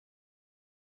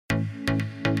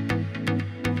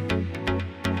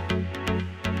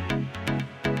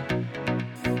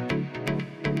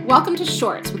Welcome to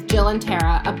Shorts with Jill and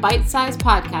Tara, a bite-sized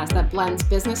podcast that blends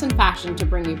business and fashion to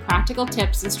bring you practical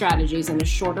tips and strategies in a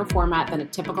shorter format than a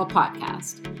typical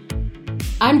podcast.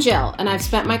 I'm Jill, and I've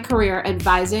spent my career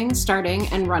advising, starting,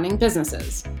 and running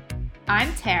businesses.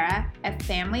 I'm Tara, a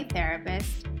family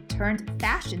therapist turned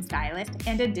fashion stylist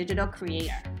and a digital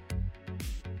creator.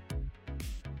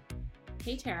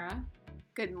 Hey, Tara.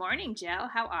 Good morning, Jill.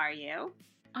 How are you?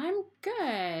 I'm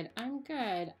good.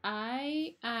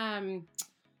 I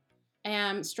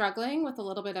am struggling with a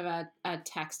little bit of a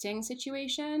texting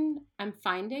situation. I'm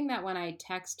finding that when I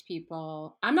text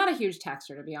people, I'm not a huge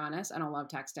texter, to be honest. I don't love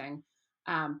texting,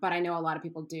 but I know a lot of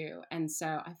people do. And so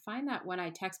I find that when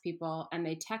I text people and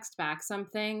they text back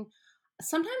something,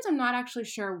 sometimes I'm not actually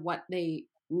sure what they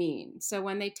mean. So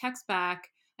when they text back,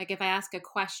 like if I ask a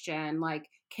question, like,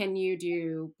 can you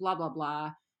do blah, blah,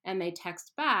 blah, and they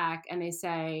text back and they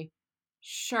say,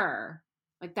 sure,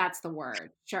 like that's the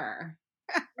word, sure.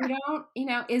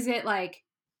 Is it like,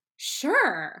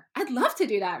 sure, I'd love to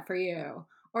do that for you?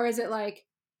 Or is it like,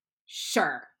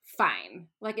 sure, fine?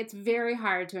 Like it's very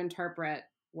hard to interpret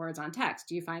words on text.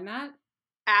 Do you find that?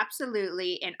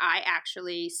 Absolutely. And I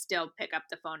actually still pick up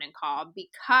the phone and call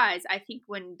because I think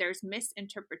when there's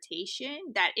misinterpretation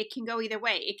that it can go either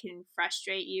way. It can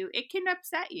frustrate you, it can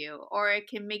upset you, or it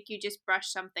can make you just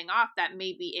brush something off that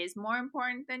maybe is more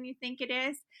important than you think it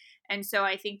is. And so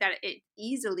I think that it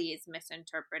easily is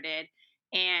misinterpreted.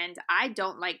 And I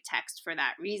don't like text for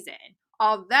that reason.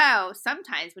 Although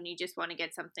sometimes when you just want to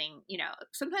get something,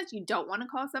 sometimes you don't want to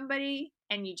call somebody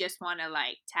and you just want to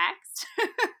like text.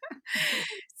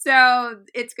 So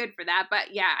it's good for that.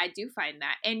 But yeah, I do find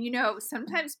that. And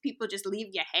sometimes people just leave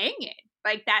you hanging.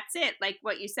 Like that's it. Like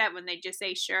what you said, when they just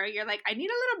say sure, you're like, I need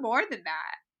a little more than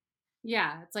that.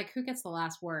 Yeah, it's like who gets the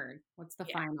last word? What's the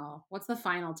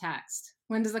final text?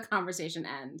 When does the conversation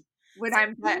end? When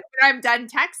I'm done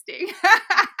texting.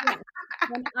 Yeah,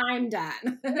 when I'm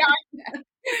done.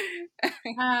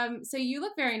 So you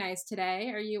look very nice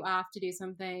today. Are you off to do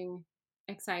something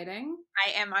exciting?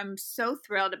 I am. I'm so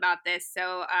thrilled about this.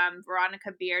 So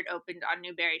Veronica Beard opened on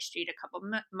Newberry Street a couple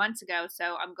months ago.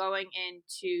 So I'm going in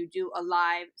to do a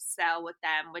live sell with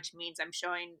them, which means I'm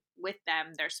showing with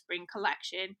them their spring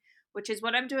collection, which is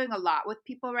what I'm doing a lot with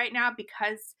people right now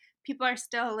because people are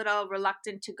still a little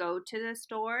reluctant to go to the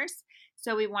stores.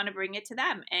 So we want to bring it to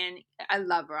them. And I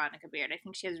love Veronica Beard. I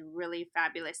think she has really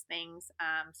fabulous things.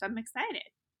 So I'm excited.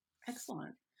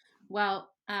 Excellent. Well,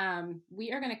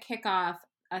 we are going to kick off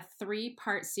a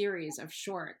 3-part series of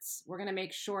shorts. We're going to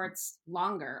make shorts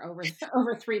longer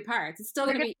over 3 parts. It's still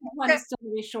going to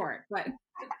be short, but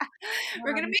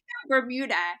we're going to make a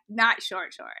Bermuda, not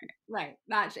short. Right.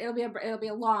 It'll be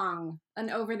a long, an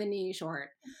over the knee short.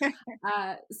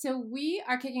 So we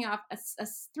are kicking off a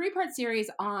 3-part series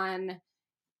on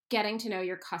getting to know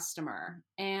your customer,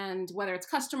 and whether it's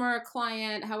customer,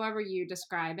 client, however you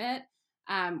describe it.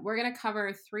 We're going to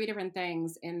cover 3 different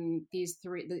things in these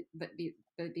 3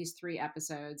 these 3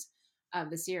 episodes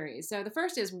of the series. So the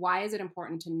first is, why is it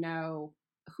important to know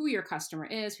who your customer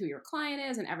is, who your client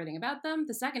is, and everything about them?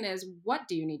 The second is, what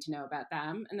do you need to know about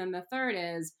them? And then the third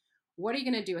is, what are you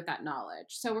going to do with that knowledge?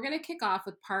 So we're going to kick off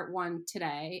with part 1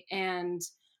 today, and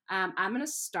I'm going to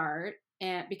start,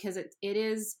 because it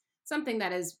is something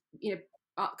that is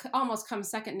almost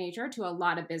comes second nature to a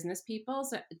lot of business people.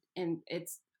 So, and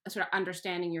it's sort of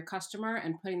understanding your customer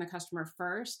and putting the customer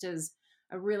first is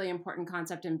a really important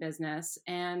concept in business.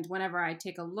 And whenever I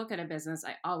take a look at a business,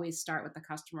 I always start with the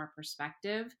customer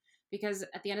perspective, because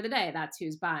at the end of the day, that's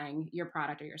who's buying your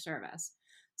product or your service.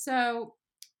 So,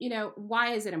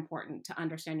 why is it important to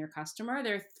understand your customer?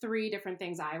 There are 3 different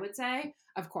things I would say,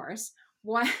 of course.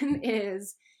 One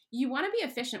is, you want to be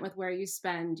efficient with where you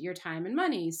spend your time and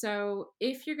money. So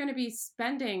if you're going to be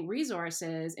spending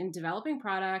resources in developing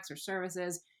products or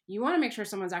services, you want to make sure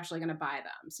someone's actually going to buy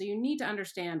them. So you need to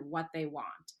understand what they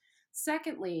want.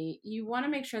 Secondly, you want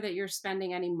to make sure that you're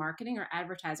spending any marketing or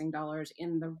advertising dollars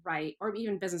in the right, or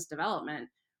even business development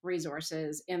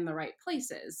resources in the right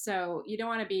places. So you don't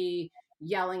want to be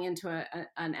yelling into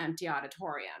an empty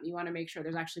auditorium. You want to make sure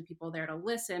there's actually people there to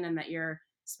listen, and that you're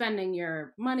spending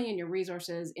your money and your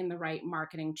resources in the right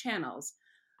marketing channels.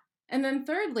 And then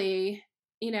thirdly,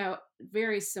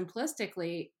 very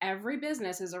simplistically, every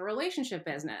business is a relationship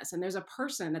business, and there's a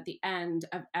person at the end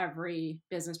of every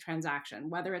business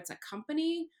transaction, whether it's a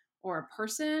company or a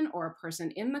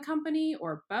person in the company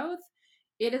or both.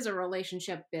 It is a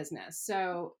relationship business.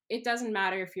 So it doesn't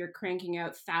matter if you're cranking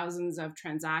out thousands of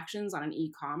transactions on an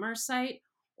e-commerce site,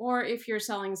 or if you're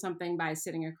selling something by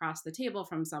sitting across the table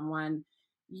from someone.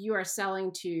 You are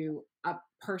selling to a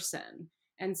person.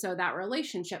 And so that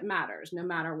relationship matters no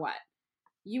matter what.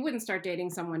 you wouldn't start dating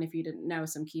someone if you didn't know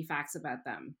some key facts about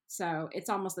them. So it's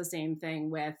almost the same thing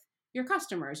with your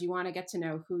customers. You want to get to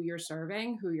know who you're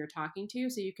serving, who you're talking to,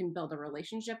 so you can build a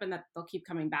relationship and that they'll keep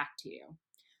coming back to you.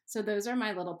 So those are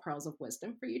my little pearls of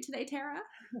wisdom for you today, Tara.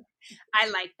 I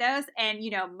like those. And,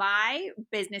 my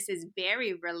business is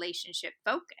very relationship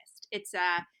focused. It's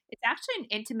actually an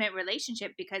intimate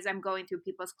relationship because I'm going through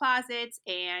people's closets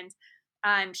and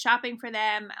I'm shopping for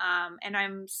them, and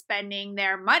I'm spending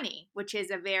their money, which is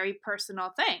a very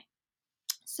personal thing.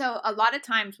 So a lot of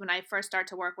times when I first start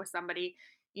to work with somebody,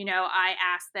 I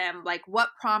ask them, like, what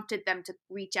prompted them to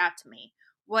reach out to me?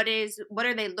 What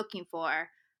are they looking for?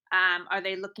 Are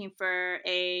they looking for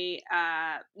a,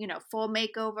 full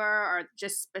makeover or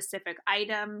just specific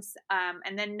items?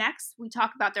 And then next we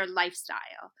talk about their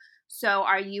lifestyle. So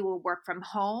are you a work from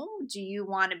home? Do you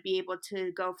want to be able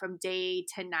to go from day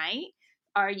to night?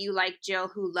 Are you like Jill,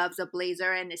 who loves a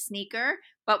blazer and a sneaker,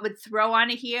 but would throw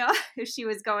on a heel if she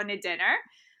was going to dinner?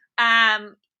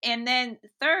 And then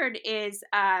third is,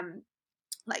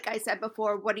 like I said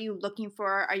before, what are you looking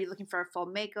for? Are you looking for a full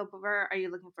makeover? Are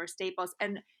you looking for staples?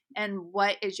 And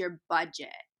what is your budget?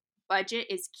 Budget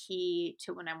is key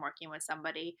to when I'm working with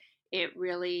somebody. It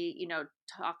really,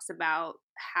 talks about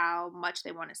how much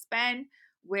they want to spend,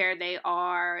 where they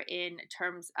are in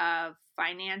terms of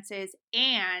finances,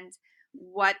 and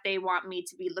what they want me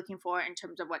to be looking for in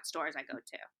terms of what stores I go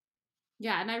to.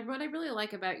 Yeah, and what I really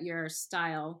like about your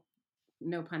style,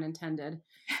 no pun intended,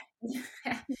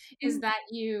 is that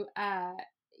you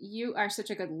are such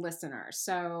a good listener.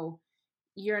 So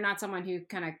you're not someone who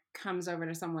kind of comes over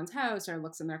to someone's house or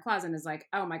looks in their closet and is like,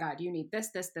 oh my God, you need this,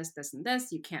 this, this, this, and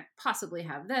this. You can't possibly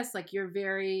have this. Like, you're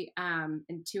very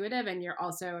intuitive, and you're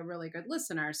also a really good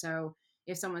listener. So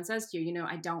if someone says to you,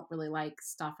 I don't really like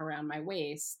stuff around my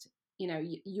waist,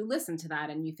 you listen to that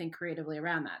and you think creatively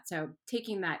around that. So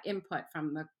taking that input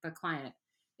from the client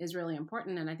is really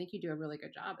important. And I think you do a really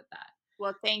good job at that.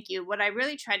 Well, thank you. What I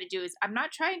really try to do is, I'm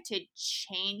not trying to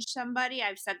change somebody.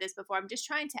 I've said this before. I'm just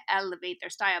trying to elevate their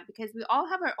style, because we all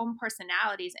have our own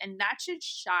personalities, and that should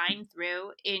shine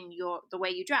through in the way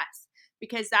you dress,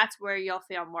 because that's where you'll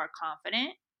feel more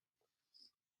confident.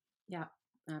 Yeah,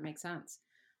 that makes sense.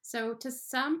 So to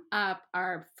sum up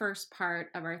our first part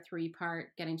of our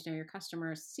 3-part Getting to Know Your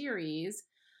Customer series,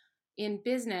 in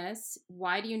business,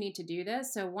 why do you need to do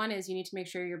this? So one is, you need to make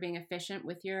sure you're being efficient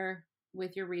with your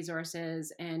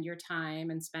resources and your time,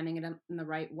 and spending it in the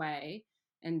right way,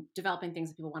 and developing things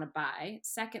that people want to buy.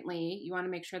 Secondly, you want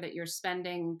to make sure that you're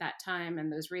spending that time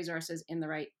and those resources in the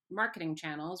right marketing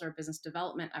channels or business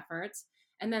development efforts.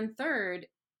 And then third,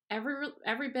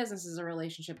 every business is a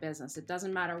relationship business. It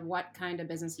doesn't matter what kind of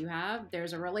business you have,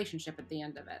 there's a relationship at the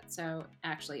end of it. So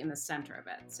actually in the center of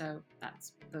it. So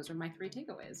those are my 3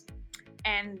 takeaways.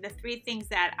 And the 3 things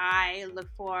that I look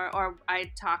for, or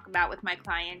I talk about with my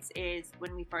clients, is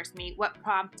when we first meet, what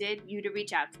prompted you to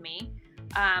reach out to me?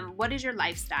 What is your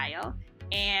lifestyle?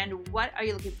 And what are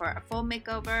you looking for? A full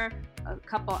makeover, a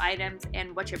couple items,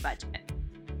 and what's your budget?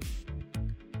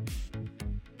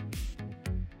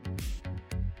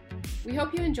 We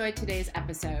hope you enjoyed today's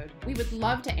episode. We would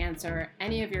love to answer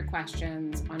any of your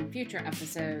questions on future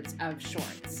episodes of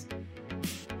Shorts.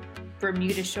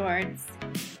 Bermuda shorts,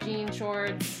 Jean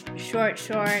shorts, short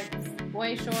shorts,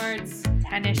 boy shorts,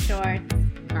 tennis shorts,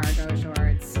 cargo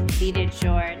shorts, pleated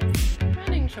shorts,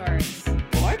 running shorts,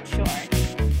 board shorts,